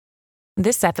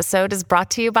This episode is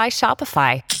brought to you by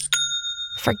Shopify.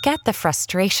 Forget the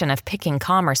frustration of picking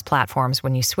commerce platforms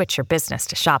when you switch your business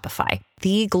to Shopify,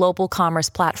 the global commerce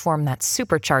platform that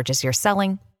supercharges your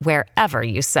selling wherever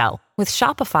you sell. With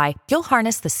Shopify, you'll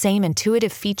harness the same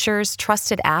intuitive features,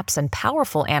 trusted apps, and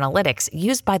powerful analytics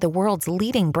used by the world's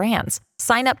leading brands.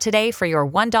 Sign up today for your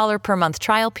 $1 per month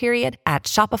trial period at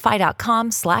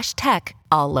shopify.com/tech,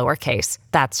 all lowercase.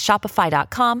 That's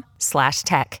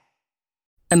shopify.com/tech.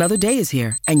 Another day is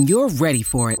here, and you're ready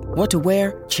for it. What to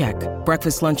wear? Check.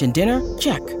 Breakfast, lunch, and dinner?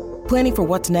 Check. Planning for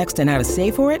what's next and how to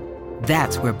save for it?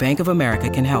 That's where Bank of America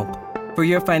can help. For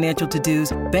your financial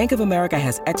to-dos, Bank of America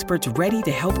has experts ready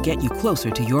to help get you closer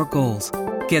to your goals.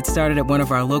 Get started at one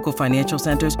of our local financial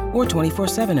centers or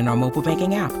 24/7 in our mobile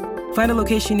banking app. Find a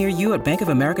location near you at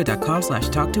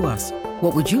bankofamerica.com/talktous.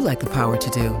 What would you like the power to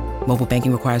do? Mobile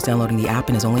banking requires downloading the app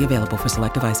and is only available for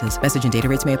select devices. Message and data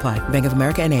rates may apply. Bank of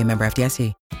America N.A., member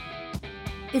FDIC.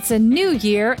 It's a new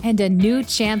year and a new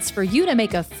chance for you to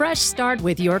make a fresh start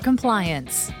with your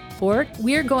compliance.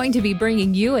 We're going to be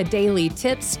bringing you a daily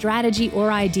tip, strategy,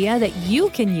 or idea that you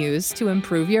can use to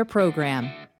improve your program.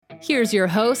 Here's your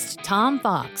host, Tom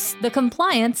Fox, the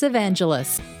Compliance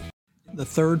Evangelist. The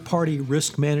third-party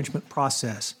risk management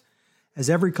process. As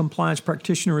every compliance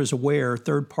practitioner is aware,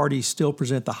 third parties still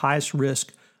present the highest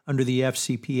risk under the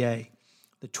FCPA.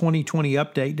 The 2020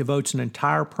 update devotes an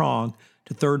entire prong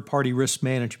to third-party risk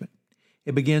management.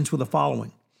 It begins with the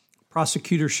following.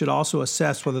 Prosecutors should also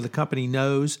assess whether the company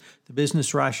knows the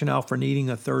business rationale for needing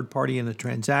a third party in a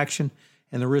transaction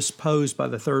and the risks posed by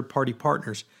the third-party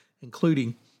partners,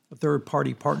 including the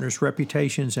third-party partners'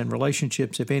 reputations and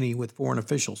relationships, if any, with foreign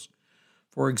officials.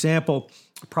 For example,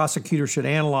 a prosecutor should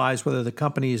analyze whether the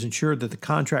company is ensured that the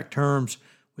contract terms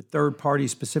with third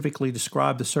parties specifically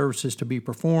describe the services to be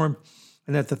performed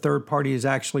and that the third party is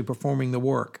actually performing the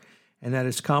work, and that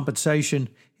its compensation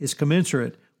is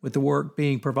commensurate with the work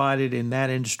being provided in that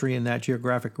industry in that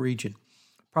geographic region.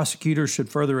 Prosecutors should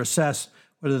further assess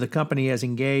whether the company has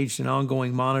engaged in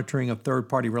ongoing monitoring of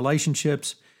third-party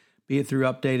relationships, be it through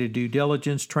updated due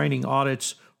diligence, training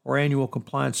audits, or annual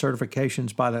compliance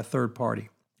certifications by that third party.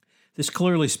 This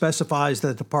clearly specifies that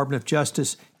the Department of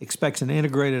Justice expects an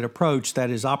integrated approach that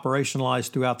is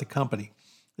operationalized throughout the company.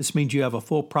 This means you have a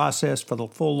full process for the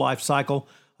full life cycle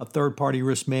of third-party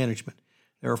risk management.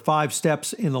 There are 5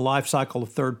 steps in the life cycle of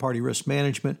third-party risk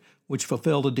management, which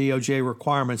fulfill the DOJ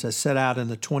requirements as set out in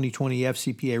the 2020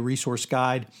 FCPA Resource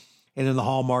Guide and in the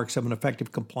hallmarks of an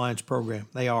effective compliance program.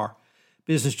 They are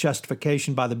business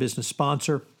justification by the business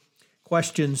sponsor,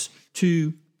 questions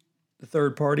to the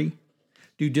third party,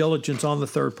 due diligence on the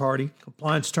third party,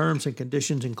 compliance terms and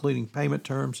conditions, including payment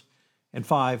terms, and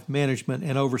 5, management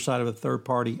and oversight of a third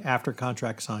party after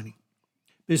contract signing.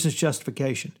 Business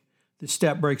justification. This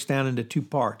step breaks down into 2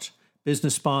 parts,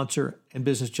 business sponsor and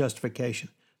business justification.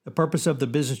 The purpose of the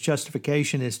business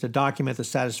justification is to document the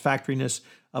satisfactoriness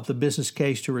of the business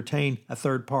case to retain a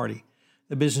third party.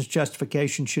 The business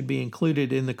justification should be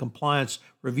included in the compliance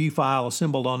review file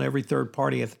assembled on every third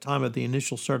party at the time of the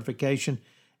initial certification,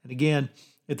 and again,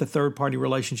 if the third-party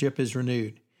relationship is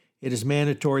renewed. It is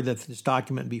mandatory that this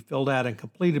document be filled out and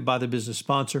completed by the business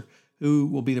sponsor, who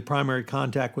will be the primary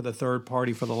contact with a third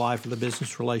party for the life of the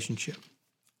business relationship.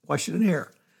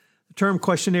 Questionnaire. The term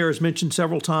questionnaire is mentioned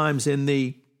several times in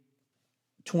the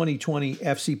 2020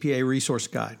 FCPA Resource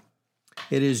Guide.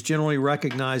 It is generally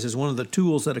recognized as one of the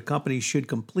tools that a company should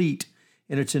complete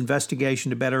in its investigation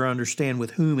to better understand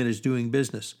with whom it is doing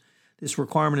business. This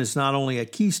requirement is not only a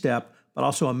key step, but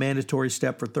also a mandatory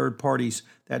step for third parties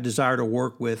that desire to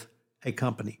work with a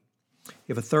company.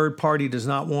 If a third party does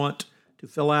not want to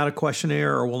fill out a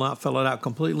questionnaire or will not fill it out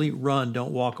completely,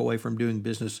 don't walk away from doing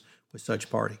business with such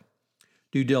party.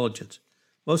 Due diligence.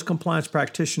 Most compliance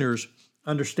practitioners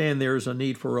understand there is a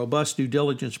need for a robust due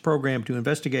diligence program to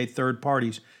investigate third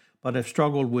parties, but have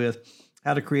struggled with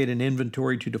how to create an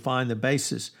inventory to define the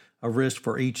basis of risk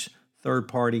for each third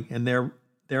party and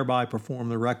thereby perform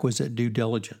the requisite due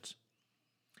diligence.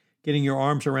 Getting your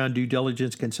arms around due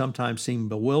diligence can sometimes seem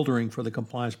bewildering for the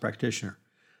compliance practitioner.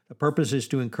 The purpose is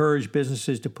to encourage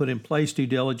businesses to put in place due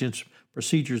diligence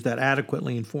procedures that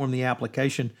adequately inform the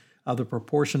application of the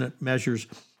proportionate measures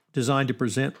designed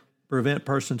to prevent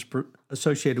persons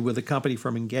associated with the company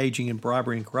from engaging in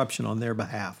bribery and corruption on their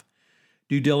behalf.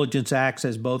 Due diligence acts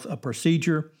as both a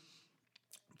procedure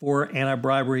for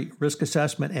anti-bribery risk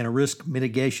assessment and a risk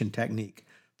mitigation technique.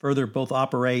 Further, both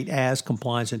operate as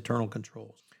compliance internal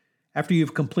controls. After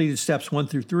you've completed steps 1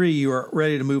 through 3, you are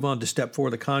ready to move on to step 4,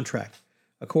 the contract.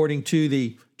 According to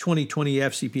the 2020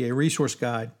 FCPA Resource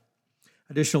Guide,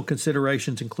 Additional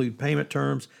considerations include payment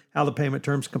terms, how the payment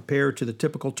terms compare to the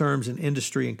typical terms in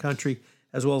industry and country,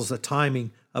 as well as the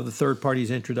timing of the third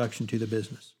party's introduction to the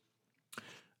business.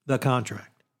 The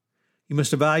contract. You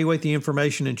must evaluate the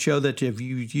information and show that you've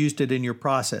used it in your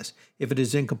process. If it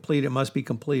is incomplete, it must be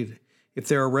completed. If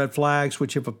there are red flags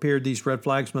which have appeared, these red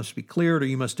flags must be cleared, or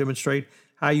you must demonstrate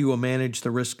how you will manage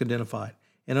the risk identified.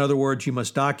 In other words, you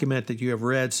must document that you have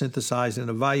read, synthesized, and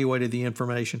evaluated the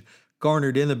information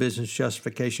garnered in the business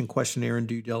justification questionnaire and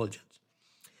due diligence.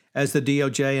 As the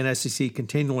DOJ and SEC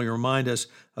continually remind us,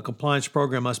 a compliance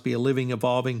program must be a living,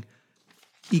 evolving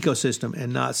ecosystem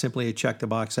and not simply a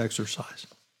check-the-box exercise.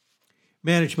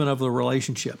 Management of the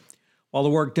relationship. While the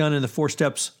work done in the 4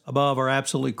 steps above are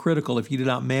absolutely critical, if you do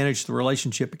not manage the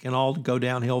relationship, it can all go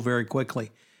downhill very quickly,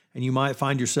 and you might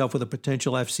find yourself with a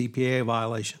potential FCPA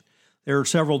violation. There are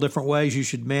several different ways you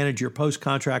should manage your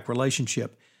post-contract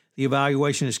relationship. The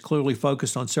evaluation is clearly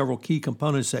focused on several key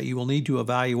components that you will need to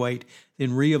evaluate,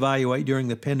 then reevaluate during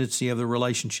the pendency of the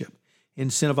relationship.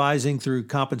 Incentivizing through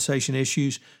compensation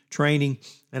issues, training,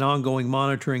 and ongoing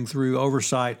monitoring through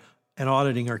oversight and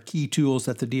auditing are key tools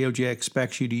that the DOJ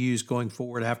expects you to use going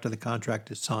forward after the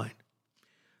contract is signed.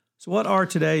 So what are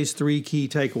today's 3 key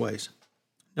takeaways?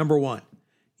 Number 1,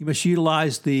 you must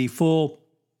utilize the full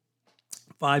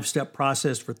 5-step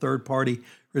process for third-party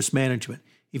risk management.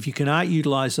 If you cannot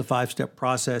utilize the 5-step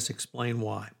process, explain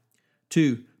why.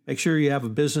 2, make sure you have a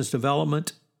business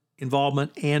development,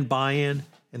 involvement, and buy-in.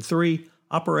 And 3,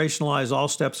 operationalize all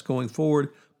steps going forward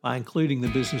by including the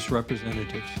business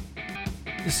representatives.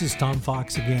 This is Tom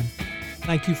Fox again.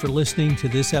 Thank you for listening to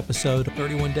this episode.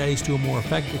 31 Days to a More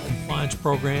Effective Compliance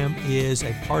Program is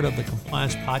a part of the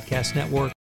Compliance Podcast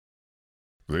Network.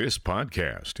 This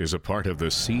podcast is a part of the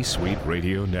C-Suite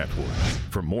Radio Network.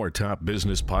 For more top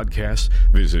business podcasts,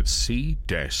 visit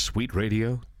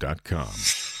c-suiteradio.com.